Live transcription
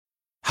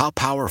How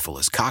powerful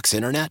is Cox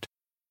Internet?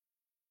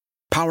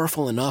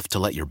 Powerful enough to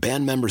let your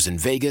band members in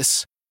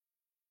Vegas,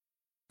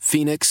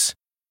 Phoenix,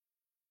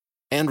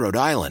 and Rhode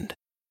Island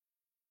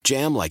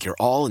jam like you're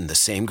all in the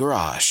same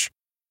garage.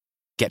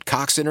 Get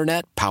Cox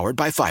Internet powered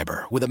by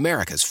fiber with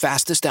America's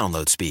fastest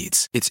download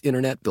speeds. It's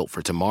internet built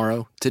for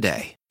tomorrow,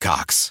 today.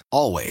 Cox,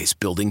 always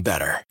building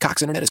better.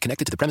 Cox Internet is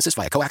connected to the premises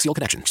via coaxial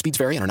connection. Speeds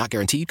vary and are not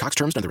guaranteed. Cox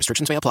terms and other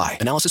restrictions may apply.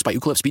 Analysis by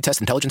Ookla Speed Test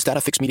Intelligence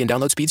Data. Fixed median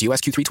download speeds. US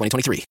Q3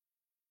 2023.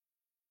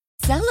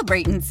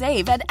 Celebrate and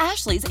save at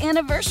Ashley's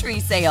Anniversary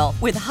Sale.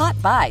 With Hot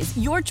Buys,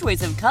 your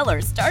choice of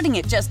colors starting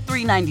at just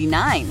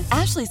 $3.99.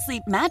 Ashley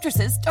Sleep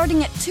mattresses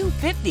starting at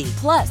 $2.50.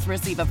 Plus,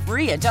 receive a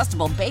free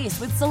adjustable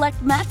base with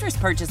select mattress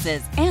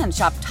purchases. And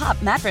shop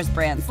top mattress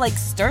brands like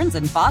Stearns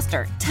 &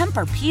 Foster,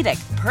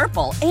 Tempur-Pedic,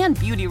 Purple, and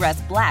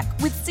Beautyrest Black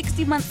with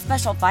 60-month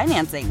special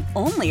financing.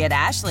 Only at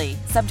Ashley.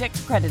 Subject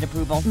to credit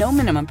approval. No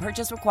minimum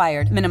purchase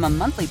required. Minimum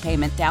monthly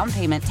payment, down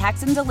payment,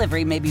 tax, and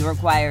delivery may be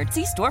required.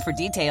 See store for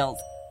details.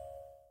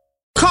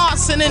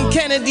 Carson and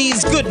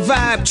Kennedy's Good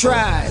Vibe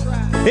Tribe.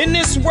 In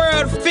this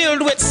world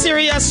filled with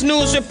serious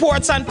news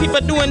reports and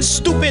people doing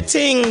stupid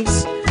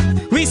things,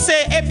 we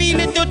say every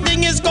little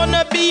thing is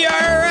gonna be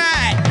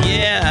alright.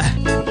 Yeah.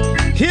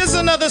 Here's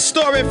another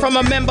story from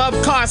a member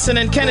of Carson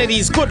and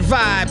Kennedy's Good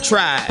Vibe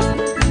Tribe.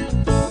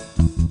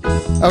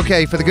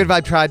 Okay, for the Good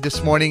Vibe Tribe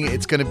this morning,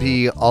 it's going to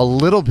be a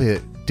little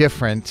bit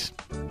different.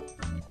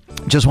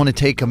 Just want to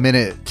take a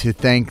minute to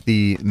thank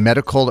the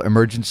medical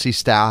emergency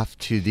staff,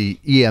 to the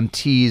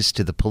EMTs,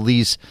 to the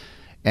police,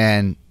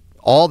 and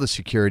all the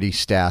security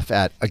staff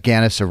at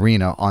Agganis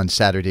Arena on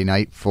Saturday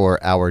night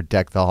for our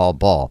Deck the Hall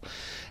ball.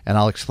 And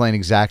I'll explain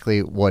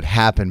exactly what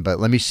happened,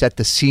 but let me set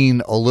the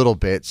scene a little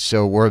bit.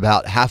 So we're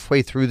about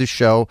halfway through the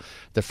show.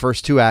 The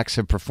first two acts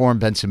have performed.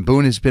 Benson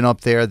Boone has been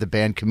up there. The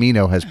band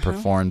Camino has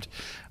performed.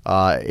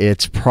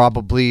 It's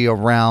probably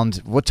around,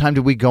 what time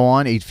did we go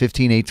on?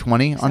 8:15,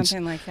 8:20?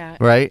 Something like that.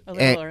 Right? A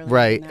little early.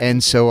 Right.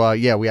 And so,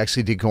 we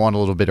actually did go on a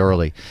little bit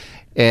early.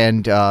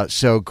 And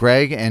so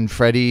Greg and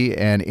Freddie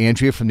and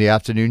Andrea from the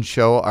afternoon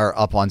show are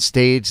up on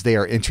stage. They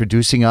are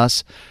introducing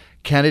us.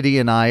 Kennedy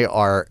and I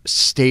are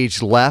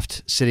stage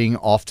left, sitting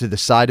off to the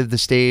side of the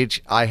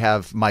stage. I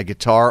have my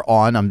guitar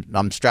on.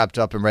 I'm strapped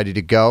up and ready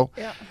to go.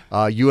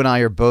 Yeah. You and I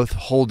are both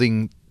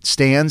holding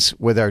stands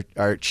with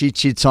our cheat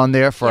sheets on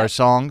there for our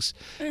songs.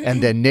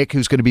 And then Nick,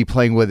 who's going to be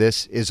playing with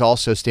us, is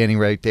also standing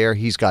right there.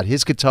 He's got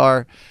his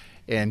guitar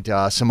and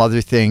some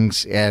other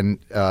things. And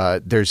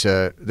there's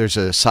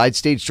a side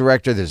stage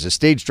director. There's a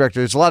stage director.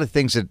 There's a lot of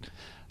things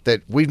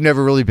that we've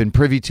never really been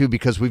privy to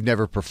because we've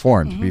never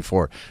performed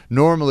before.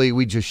 Normally,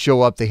 we just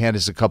show up, they hand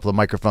us a couple of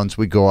microphones,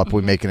 we go up,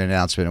 we make an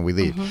announcement, and we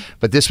leave.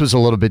 But this was a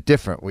little bit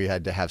different. We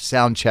had to have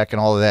sound check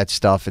and all of that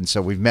stuff, and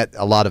so we've met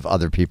a lot of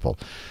other people.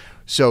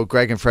 So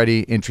Greg and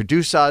Freddie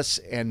introduce us,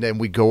 and then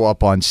we go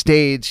up on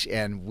stage,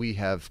 and we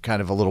have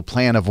kind of a little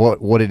plan of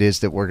what it is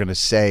that we're going to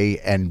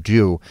say and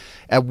do.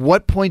 At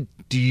what point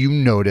do you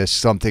notice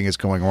something is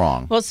going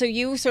wrong? Well, so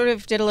you sort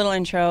of did a little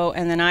intro,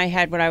 and then I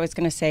had what I was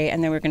going to say,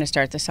 and then we were going to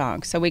start the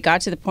song. So we got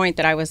to the point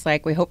that I was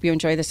like, we hope you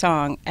enjoy the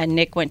song, and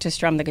Nick went to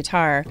strum the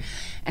guitar,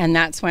 and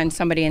that's when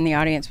somebody in the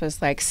audience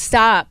was like,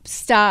 stop,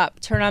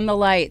 turn on the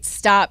lights,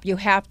 stop, you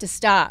have to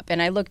stop.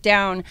 And I look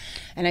down,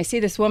 and I see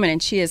this woman,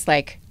 and she is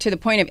like, to the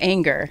point of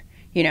anger,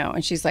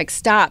 and she's like,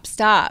 stop.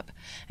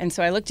 And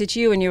so I looked at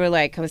you, and you were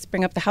like, let's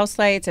bring up the house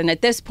lights. And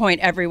at this point,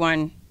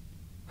 everyone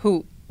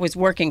who was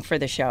working for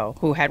the show,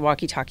 who had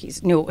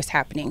walkie-talkies, knew what was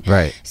happening.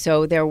 Right.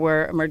 So there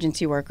were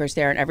emergency workers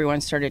there, and everyone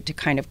started to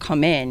kind of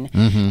come in,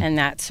 and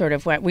that sort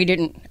of went.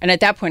 And at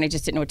that point, I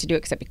just didn't know what to do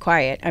except be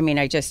quiet. I mean,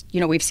 I just,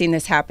 we've seen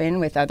this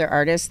happen with other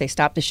artists. They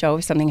stop the show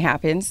if something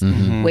happens,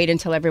 wait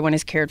until everyone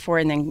is cared for,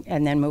 and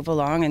then move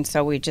along. And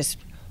so we just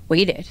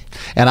waited.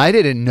 And I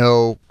didn't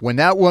know when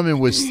that woman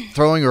was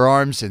throwing her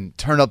arms and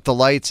turn up the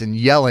lights and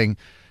yelling.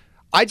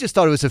 I just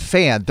thought it was a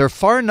fan. They're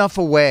far enough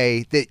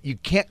away that you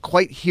can't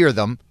quite hear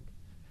them,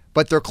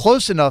 but they're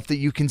close enough that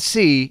you can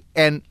see.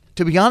 And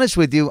to be honest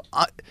with you,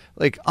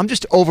 I'm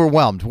just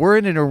overwhelmed. We're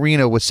in an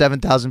arena with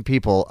 7,000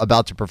 people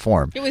about to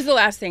perform. It was the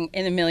last thing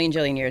in a million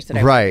jillion years that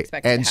I would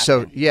expect and to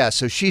happen.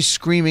 So she's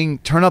screaming,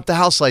 turn up the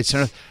house lights.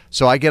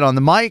 So I get on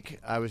the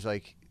mic. I was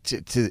like,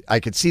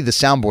 I could see the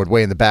soundboard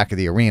way in the back of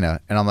the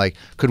arena, and I'm like,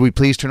 could we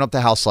please turn up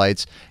the house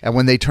lights? And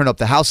when they turn up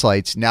the house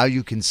lights, now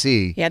you can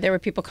see. Yeah, there were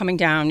people coming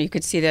down. You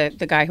could see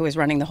the guy who was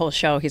running the whole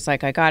show. He's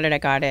like, I got it.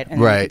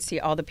 And then you could see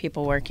all the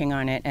people working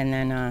on it. And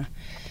then,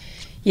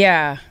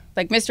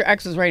 like Mr.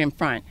 X was right in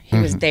front. He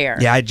was there.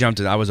 Yeah, I jumped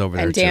in. I was over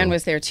there, and Dan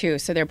was there, too.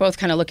 So they're both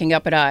kind of looking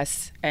up at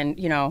us and,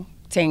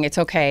 saying, it's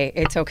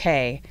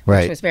okay,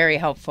 which was very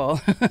helpvel.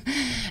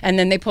 And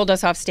then they pulled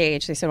us off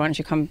stage. They said, why don't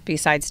you come be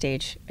side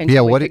stage and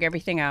figure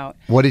everything out.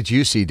 What did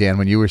you see, Dan,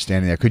 when you were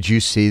standing there? Could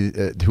you see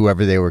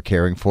whoever they were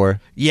caring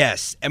for?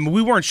 Yes. And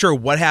we weren't sure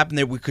what happened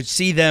there. We could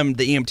see the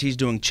EMTs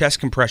doing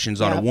chest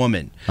compressions on a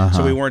woman.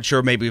 So we weren't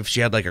sure maybe if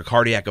she had like a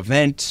cardiac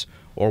event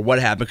or what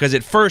happened, because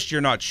at first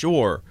you're not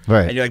sure,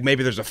 Right. and you're like,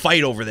 maybe there's a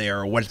fight over there,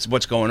 or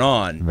what's going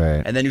on,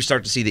 Right. and then you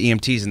start to see the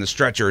EMTs in the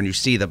stretcher, and you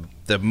see the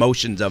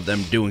motions of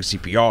them doing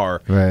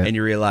CPR, Right. and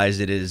you realize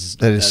it is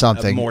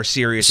something a more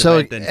serious So-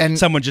 event than and-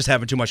 someone just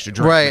having too much to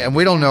drink. Right, and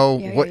we don't know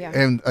Yeah, what. yeah.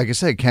 And like I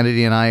said,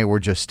 Kennedy and I were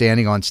just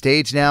standing on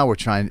stage. Now we're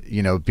trying,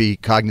 be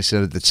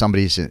cognizant that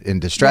somebody's in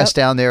distress Yep.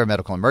 down there, a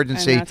medical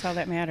emergency. And that's all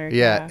that mattered.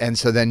 Yeah, and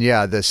so then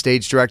the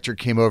stage director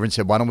came over and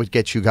said, "Why don't we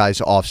get you guys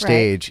off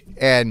stage?"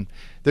 And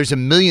there's a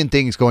million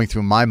things going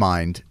through my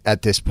mind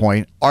at this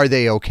point. Are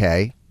they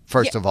okay?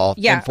 First of all,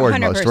 yeah, and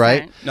foremost, 100%.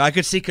 right? No, I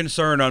could see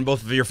concern on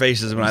both of your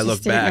faces when I look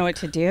just didn't back. know what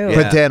to do. Yeah.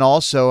 But then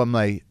also, I'm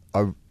like,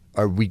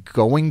 are we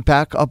going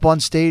back up on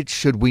stage?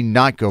 Should we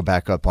not go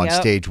back up on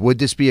Yep. stage? Would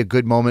this be a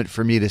good moment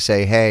for me to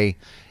say, hey,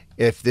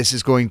 if this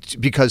is going to,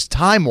 because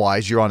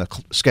time-wise, you're on a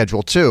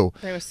schedule too.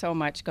 There was so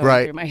much going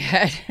Right. through my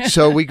head.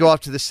 So we go up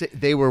to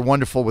they were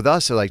wonderful with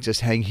us. They're like,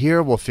 just hang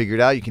here. We'll figure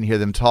it out. You can hear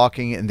them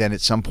talking. And then at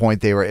some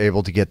point, they were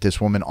able to get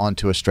this woman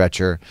onto a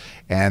stretcher,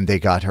 and they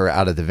got her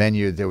out of the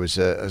venue. There was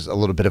a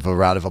little bit of a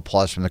round of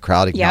applause from the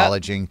crowd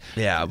acknowledging.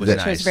 Yeah, it was that-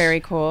 nice. Which was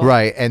very cool.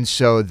 Right. And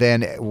so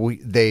then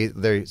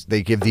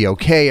they give the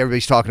okay.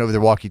 Everybody's talking over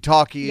their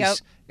walkie-talkies. Yep.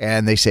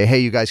 And they say, hey,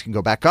 you guys can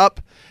go back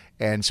up.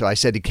 And so I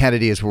said to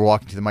Kennedy as we're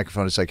walking to the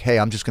microphone, it's like, hey,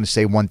 I'm just going to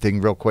say one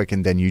thing real quick,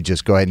 and then you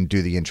just go ahead and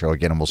do the intro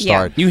again, and we'll Yeah.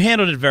 start. You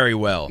handled it very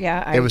well.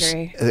 Yeah, I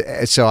agree.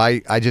 So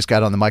I just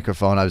got on the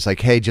microphone. I was like,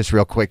 hey, just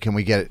real quick, can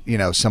we get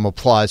some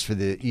applause for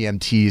the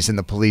EMTs and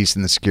the police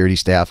and the security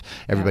staff,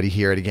 everybody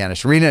here at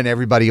Agganis Arena, and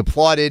everybody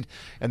applauded,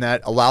 and that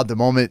allowed the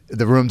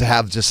room to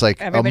have just like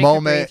Everybody a could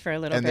moment. breathe for a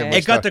little and then bit. we'll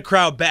It got start. the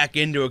crowd back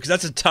into it,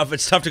 because it's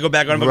tough to go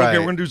back on. But Right. okay,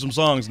 we're gonna do some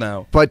songs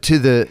now. But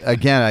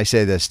again, I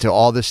say this to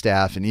all the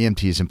staff and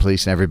EMTs and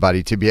police and everybody,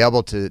 to be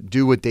able to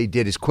do what they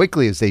did as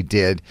quickly as they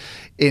did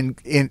in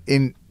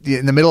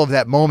the middle of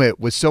that moment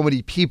with so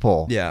many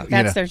people. Yeah.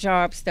 That's their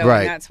jobs, though,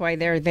 Right. and that's why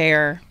they're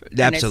there. And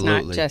Absolutely.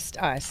 it's not just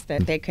us,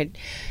 that they could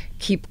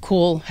keep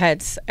cool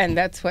heads. And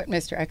that's what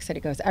Mr. X said. He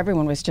goes,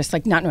 everyone was just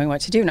like not knowing what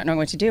to do.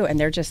 And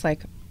they're just like,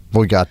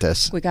 We got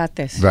this. we got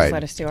this. Right. Just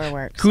let us do our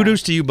work.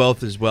 Kudos to you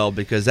both as well,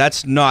 because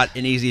that's not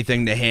an easy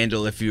thing to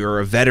handle if you're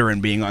a veteran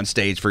being on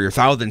stage for your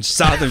thousand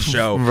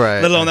show.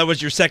 Right. Let alone that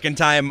was your second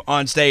time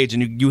on stage,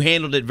 and you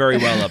handled it very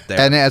well up there.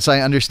 And as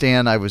I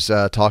understand, I was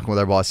talking with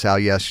our boss Sal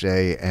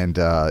yesterday, and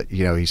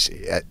he's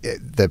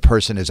the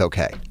person is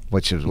okay,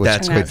 which is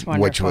That's good, That's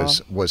which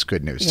wonderful. was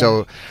good news. Yeah.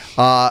 So,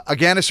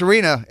 Agganis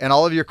Arena and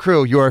all of your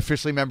crew, you are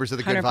officially members of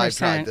the Good Vibe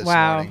Tribe 100%. this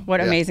Wow. morning. What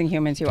Yeah. amazing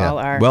humans you Yeah. all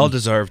are. Well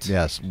deserved.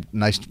 Yes,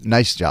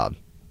 nice job.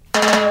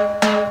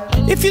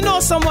 If you know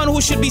someone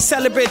who should be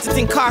celebrated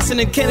in Carson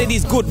and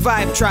Kennedy's Good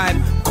Vibe Tribe,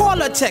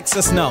 call or text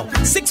us now.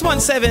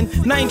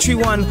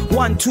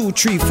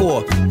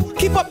 617-931-1234.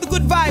 Keep up the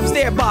good vibes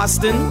there,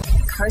 Boston.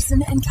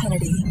 Carson and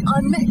Kennedy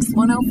on Mix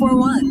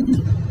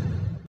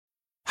 1041.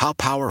 How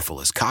powerful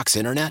is Cox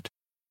Internet?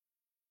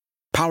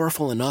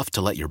 Powerful enough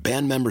to let your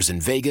band members in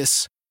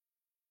Vegas,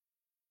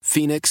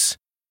 Phoenix,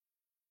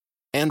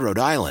 and Rhode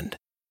Island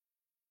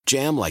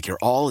jam like you're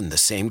all in the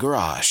same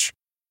garage.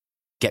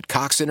 Get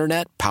Cox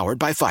Internet powered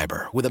by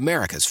fiber with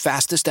America's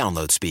fastest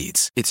download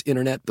speeds. It's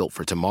internet built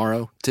for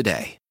tomorrow,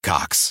 today.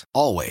 Cox,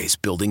 always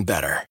building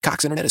better.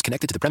 Cox Internet is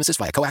connected to the premises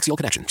via coaxial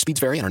connection.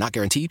 Speeds vary and are not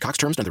guaranteed. Cox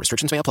terms and other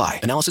restrictions may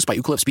apply. Analysis by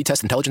Ookla of Speed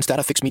Test Intelligence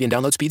Data. Fixed median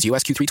download speeds.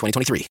 US Q3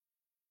 2023.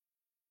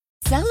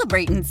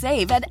 Celebrate and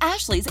save at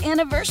Ashley's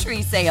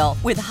Anniversary Sale.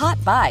 With Hot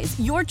Buys,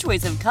 your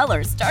choice of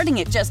colors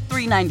starting at just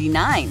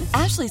 $3.99.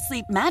 Ashley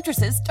Sleep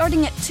mattresses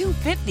starting at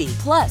 $2.50.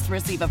 Plus,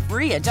 receive a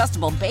free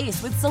adjustable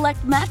base with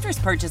select mattress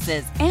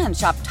purchases. And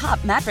shop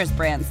top mattress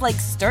brands like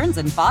Stearns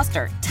 &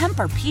 Foster,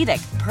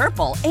 Tempur-Pedic,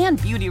 Purple, and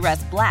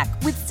Beautyrest Black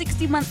with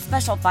 60-month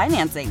special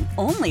financing.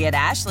 Only at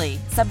Ashley.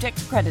 Subject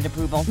to credit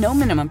approval. No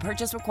minimum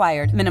purchase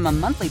required. Minimum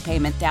monthly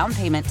payment, down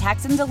payment,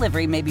 tax, and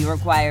delivery may be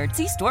required.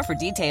 See store for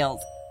details.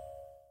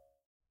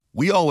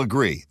 We all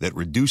agree that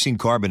reducing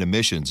carbon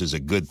emissions is a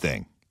good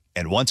thing.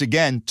 And once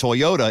again,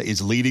 Toyota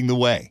is leading the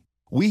way.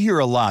 We hear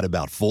a lot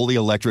about fully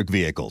electric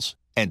vehicles,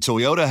 and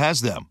Toyota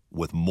has them,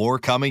 with more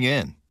coming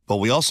in. But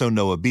we also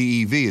know a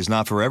BEV is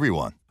not for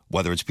everyone,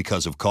 whether it's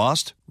because of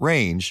cost,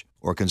 range,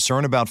 or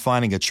concern about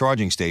finding a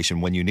charging station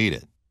when you need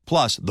it.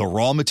 Plus, the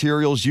raw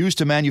materials used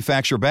to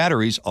manufacture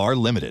batteries are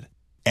limited.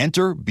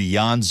 Enter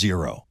Beyond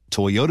Zero,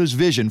 Toyota's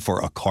vision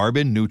for a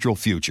carbon-neutral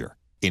future.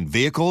 In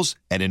vehicles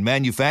and in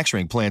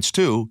manufacturing plants,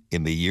 too,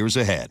 in the years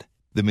ahead.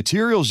 The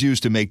materials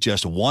used to make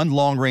just one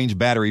long-range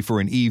battery for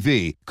an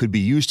EV could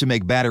be used to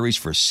make batteries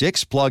for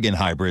 6 plug-in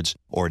hybrids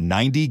or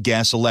 90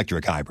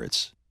 gas-electric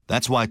hybrids.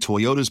 That's why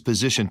Toyota's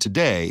position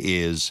today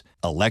is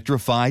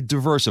electrified,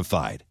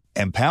 diversified,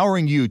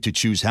 empowering you to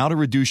choose how to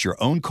reduce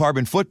your own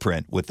carbon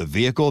footprint with the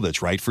vehicle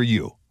that's right for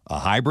you, a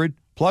hybrid,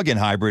 plug-in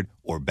hybrid,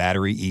 or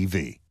battery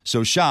EV.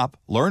 So shop,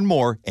 learn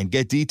more, and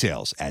get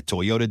details at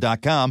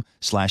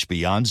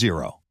toyota.com/beyond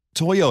zero.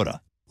 Toyota,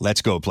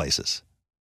 let's go places.